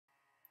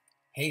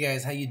Hey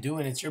guys, how you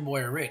doing? It's your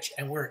boy Rich,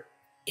 and we're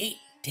 8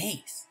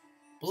 days.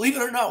 Believe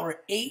it or not, we're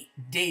 8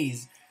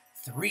 days,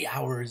 3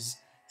 hours,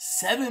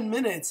 7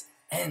 minutes,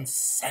 and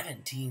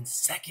 17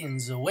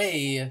 seconds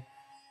away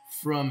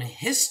from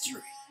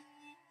history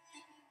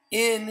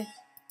in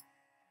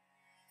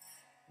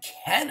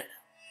Canada.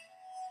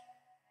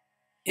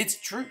 It's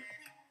true.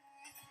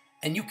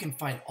 And you can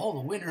find all the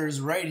winners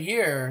right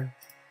here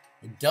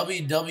at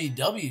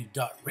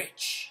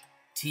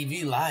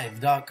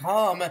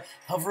www.richtvlive.com.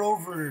 Hover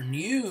over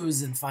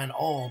news and find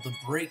all the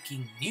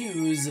breaking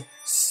news,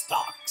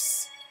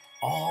 stocks,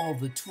 all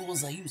the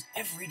tools I use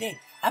every day,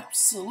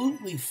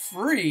 absolutely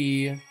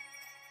free.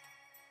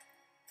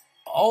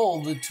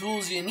 All the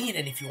tools you need.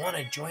 And if you want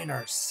to join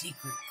our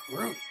secret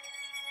group,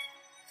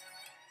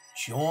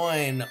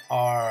 join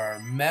our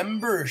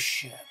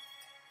membership,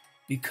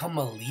 become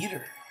a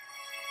leader,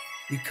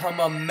 become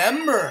a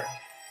member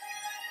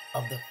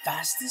of the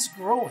fastest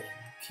growing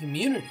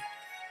community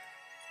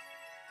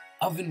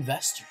of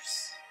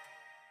investors.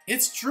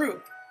 It's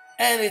true,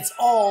 and it's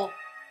all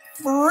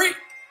free.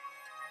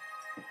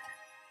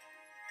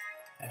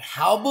 And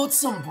how about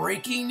some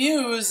breaking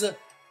news?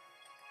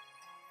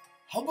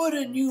 How about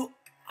a new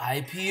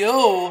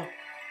IPO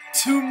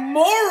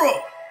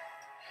tomorrow?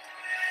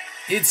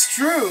 It's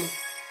true.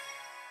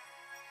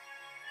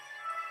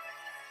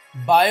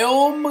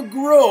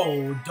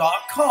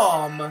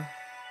 BiomeGrow.com.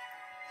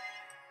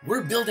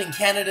 We're building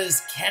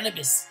Canada's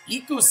cannabis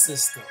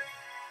ecosystem.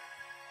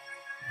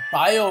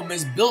 Biome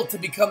is built to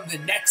become the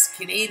next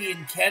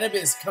Canadian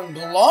cannabis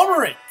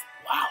conglomerate.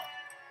 Wow.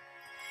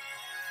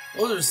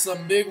 Those are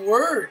some big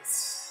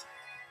words.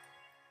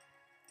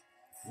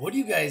 What do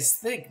you guys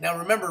think? Now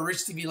remember,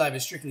 Rich TV Live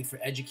is strictly for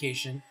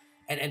education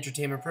and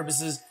entertainment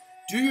purposes.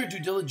 Do your due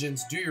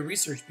diligence, do your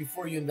research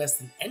before you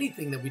invest in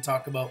anything that we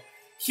talk about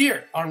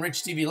here on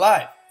Rich TV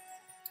Live.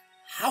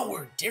 How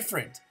we're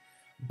different.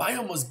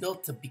 Biome was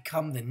built to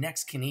become the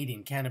next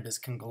Canadian cannabis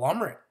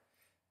conglomerate.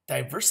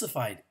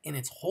 Diversified in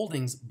its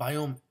holdings,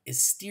 Biome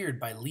is steered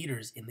by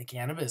leaders in the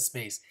cannabis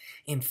space,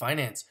 in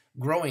finance,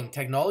 growing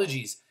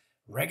technologies,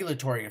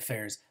 regulatory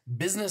affairs,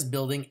 business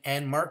building,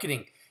 and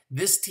marketing.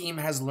 This team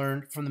has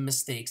learned from the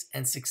mistakes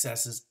and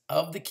successes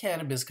of the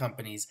cannabis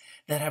companies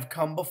that have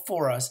come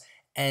before us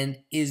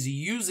and is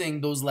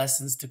using those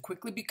lessons to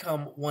quickly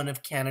become one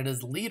of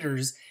Canada's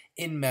leaders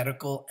in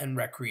medical and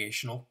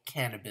recreational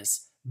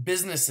cannabis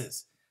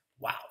businesses.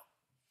 Wow.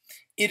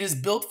 It is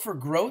built for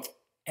growth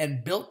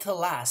and built to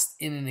last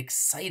in an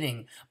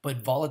exciting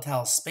but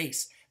volatile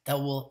space that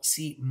will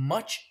see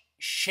much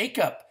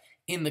shakeup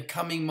in the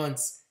coming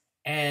months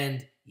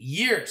and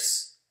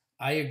years.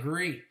 I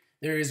agree.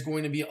 There is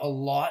going to be a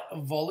lot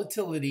of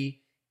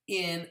volatility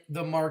in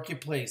the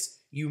marketplace.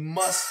 You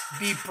must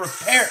be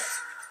prepared.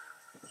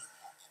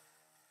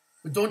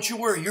 But don't you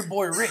worry, your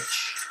boy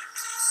Rich,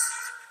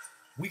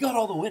 we got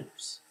all the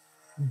winners.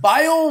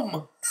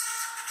 Biome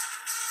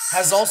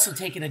has also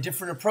taken a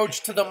different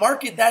approach to the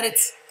market than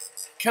its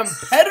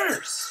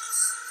competitors.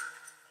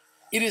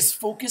 It is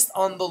focused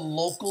on the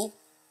local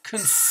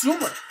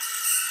consumer,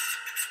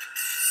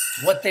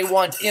 what they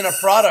want in a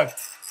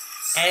product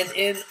and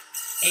in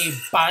a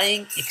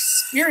buying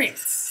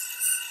experience.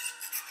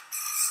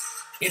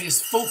 It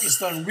is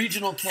focused on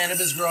regional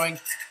cannabis growing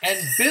and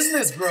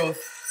business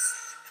growth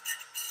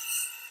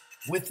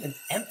with an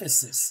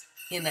emphasis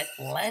in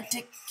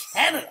Atlantic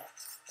Canada.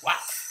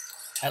 Wow.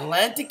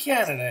 Atlantic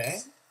Canada,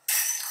 eh?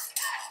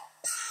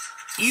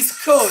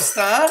 East Coast,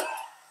 huh?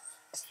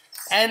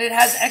 And it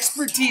has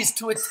expertise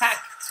to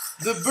attack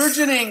the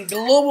burgeoning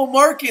global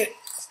market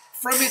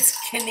from its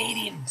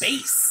Canadian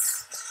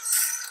base.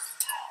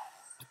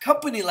 A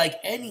company like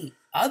any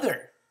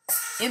other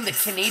in the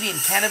Canadian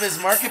cannabis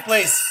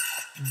marketplace,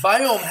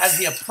 Biome has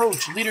the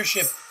approach,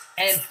 leadership,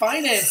 and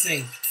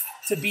financing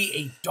to be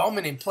a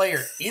dominant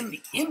player in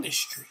the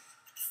industry.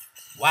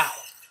 Wow,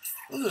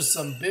 those are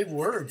some big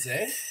words,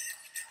 eh?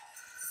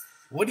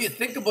 What do you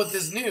think about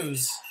this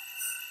news?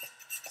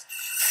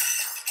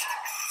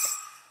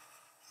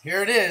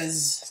 Here it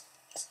is.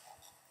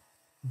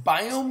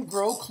 Biome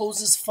Grow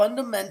closes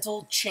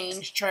fundamental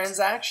change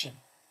transaction.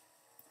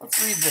 Let's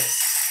read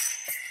this.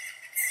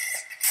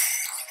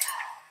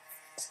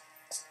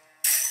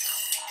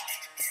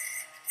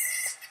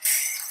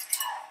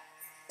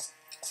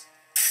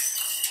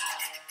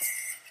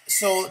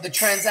 So the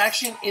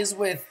transaction is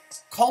with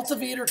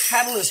Cultivator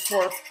Catalyst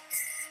Corp,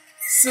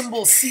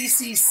 symbol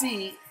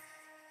CCC,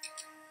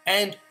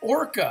 and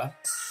Orca.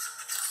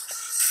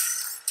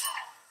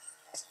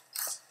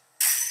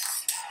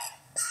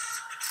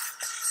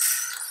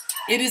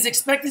 It is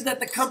expected that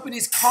the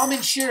company's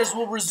common shares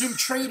will resume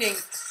trading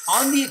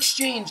on the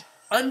exchange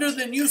under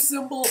the new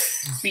symbol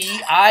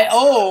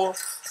BIO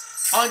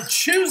on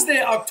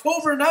Tuesday,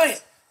 October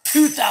 9th,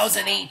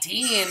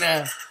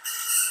 2018.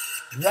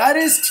 That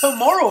is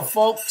tomorrow,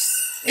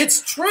 folks.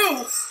 It's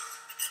true.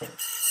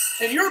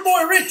 And your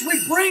boy Rich, we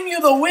bring you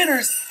the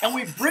winners and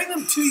we bring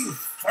them to you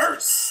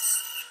first.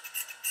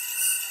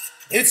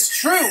 It's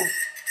true.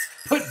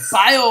 Put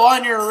bio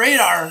on your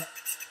radar.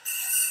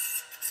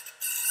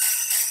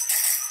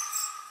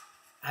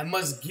 I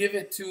must give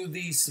it to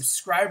the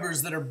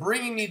subscribers that are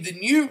bringing me the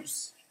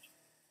news.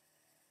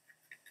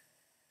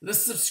 The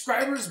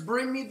subscribers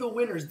bring me the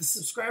winners. The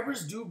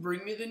subscribers do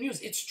bring me the news.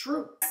 It's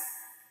true.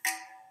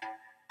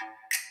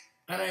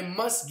 And I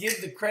must give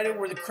the credit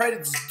where the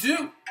credit's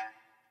due.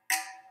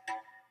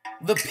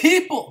 The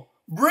people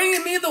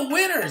bringing me the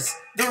winners.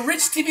 The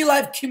Rich TV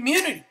Live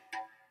community.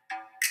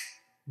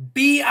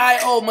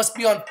 BIO must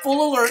be on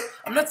full alert.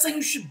 I'm not saying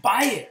you should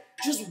buy it.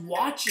 Just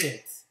watch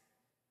it.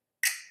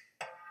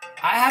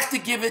 I have to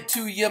give it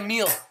to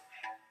Yamil.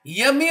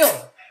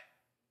 Yamil.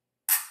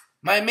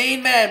 My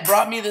main man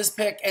brought me this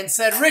pick and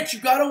said, Rich, you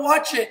got to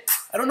watch it.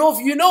 I don't know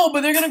if you know,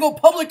 but they're going to go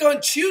public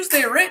on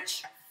Tuesday,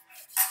 Rich.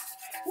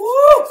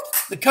 Woo!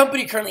 The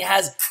company currently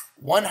has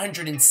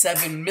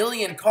 107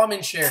 million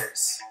common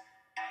shares.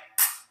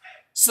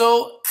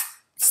 So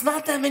it's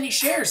not that many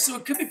shares, so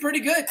it could be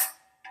pretty good.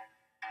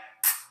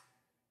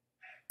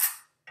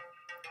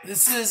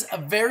 This is a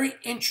very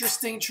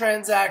interesting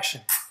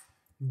transaction.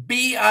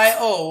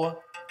 BIO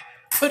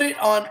put it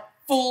on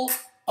full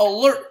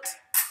alert.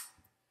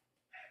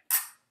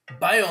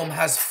 Biome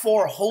has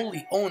 4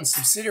 wholly owned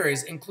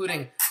subsidiaries,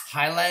 including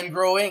Highland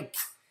Grow Inc.,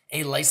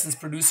 a licensed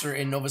producer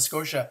in Nova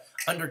Scotia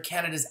under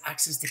Canada's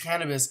Access to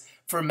Cannabis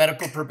for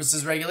Medical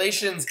Purposes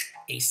Regulations,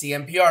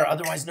 ACMPR,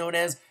 otherwise known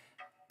as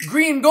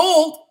Green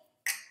Gold,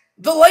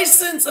 the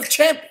license of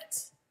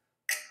champions.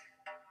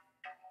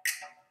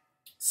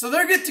 So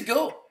they're good to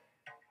go.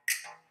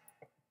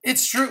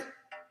 It's true.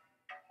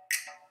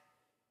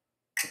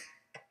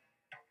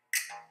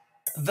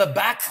 The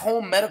Back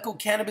Home Medical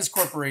Cannabis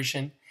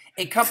Corporation,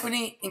 a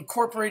company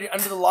incorporated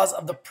under the laws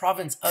of the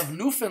province of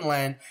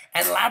Newfoundland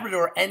and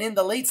Labrador and in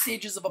the late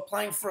stages of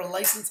applying for a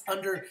license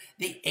under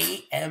the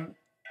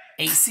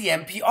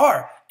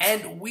ACMPR,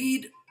 and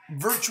Weed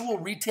Virtual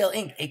Retail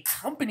Inc., a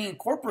company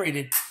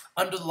incorporated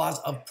under the laws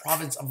of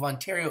province of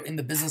Ontario in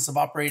the business of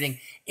operating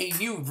a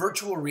new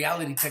virtual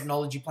reality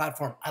technology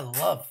platform. I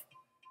love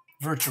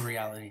virtual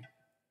reality.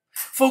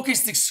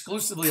 Focused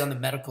exclusively on the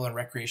medical and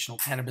recreational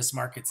cannabis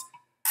markets.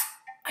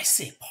 I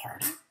say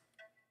party.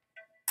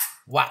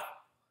 Wow.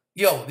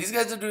 Yo, these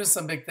guys are doing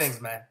some big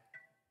things, man.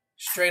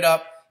 Straight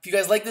up. If you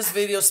guys like this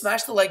video,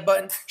 smash the like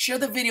button. Share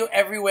the video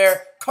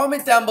everywhere.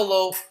 Comment down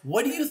below.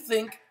 What do you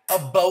think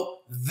about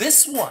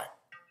this one?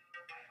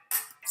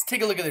 Let's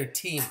take a look at their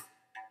team.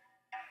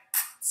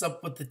 What's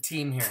up with the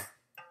team here?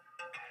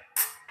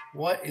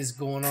 What is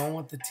going on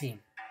with the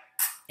team?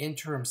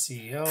 Interim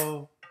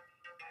CEO.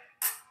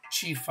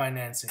 Chief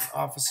Financing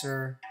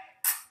Officer.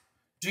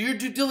 Do your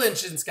due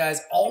diligence,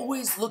 guys.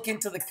 Always look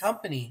into the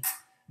company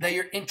that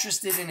you're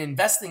interested in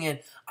investing in.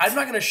 I'm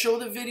not going to show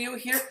the video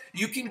here.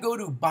 You can go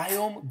to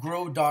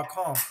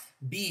biomegrow.com.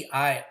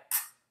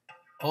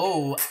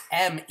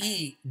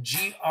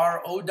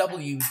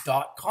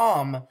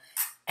 BIOMEGROW.com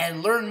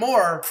and learn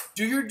more.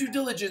 Do your due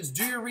diligence.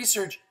 Do your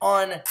research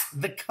on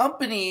the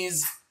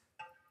companies.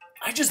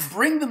 I just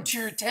bring them to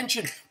your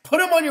attention. Put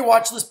them on your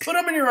watch list. Put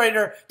them on your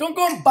radar. Don't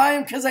go and buy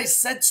them because I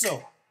said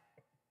so.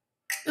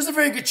 There's a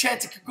very good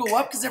chance it could go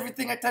up because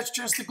everything I touch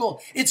turns to gold.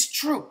 It's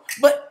true.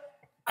 But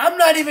I'm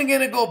not even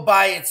going to go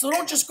buy it. So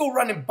don't just go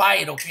run and buy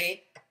it,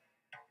 okay?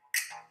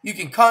 You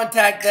can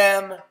contact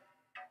them,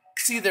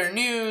 see their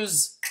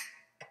news,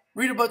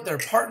 read about their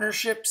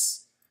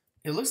partnerships.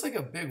 It looks like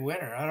a big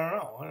winner. I don't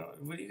know.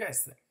 What do you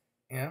guys think?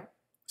 Yeah,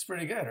 it's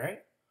pretty good,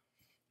 right?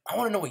 I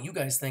want to know what you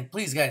guys think.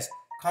 Please, guys,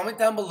 comment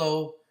down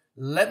below.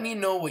 Let me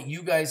know what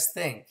you guys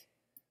think.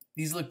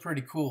 These look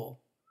pretty cool.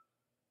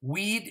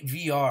 Weed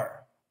VR.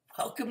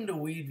 Welcome to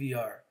Weed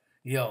VR.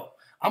 Yo,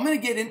 I'm going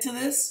to get into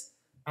this.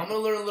 I'm going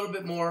to learn a little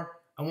bit more.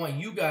 I want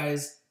you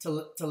guys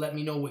to let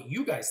me know what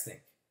you guys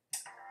think.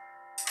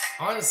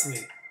 Honestly,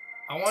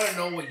 I want to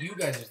know what you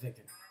guys are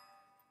thinking.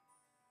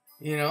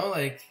 You know,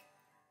 like,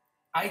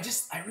 I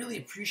really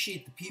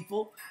appreciate the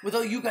people.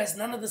 Without you guys,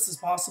 none of this is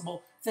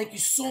possible. Thank you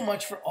so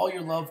much for all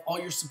your love, all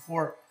your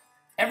support,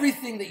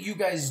 everything that you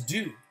guys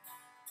do.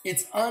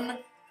 It's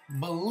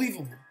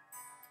unbelievable.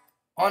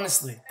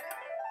 Honestly.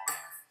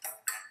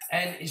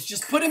 And it's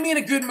just putting me in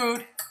a good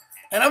mood.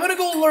 And I'm going to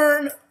go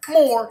learn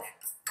more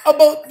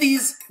about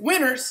these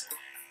winners.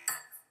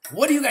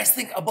 What do you guys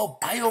think about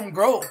Biome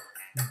Grow?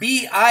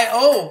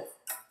 BIO.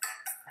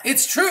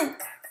 It's true.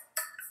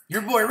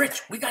 Your boy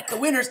Rich, we got the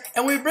winners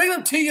and we bring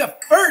them to you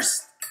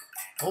first.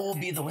 Who will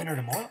be the winner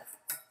tomorrow?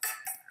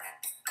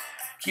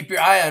 Keep your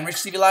eye on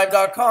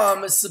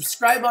richtvlive.com.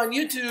 Subscribe on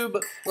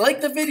YouTube.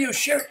 Like the video.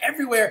 Share it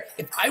everywhere.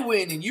 If I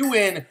win and you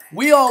win,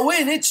 we all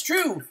win. It's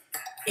true.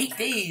 8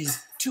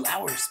 days, 2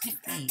 hours,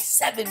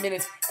 57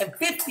 minutes, and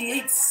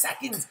 58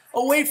 seconds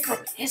away from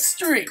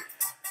history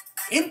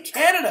in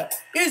Canada.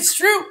 It's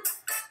true.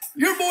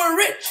 Your boy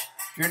Rich.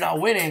 If you're not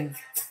winning,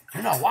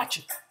 you're not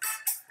watching.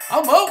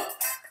 I'm out.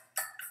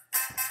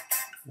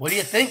 What do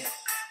you think?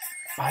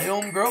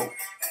 Biome Grow.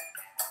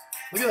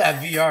 Look at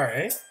that VR,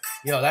 eh?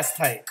 Yo, that's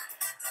tight.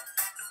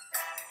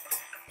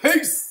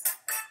 Peace.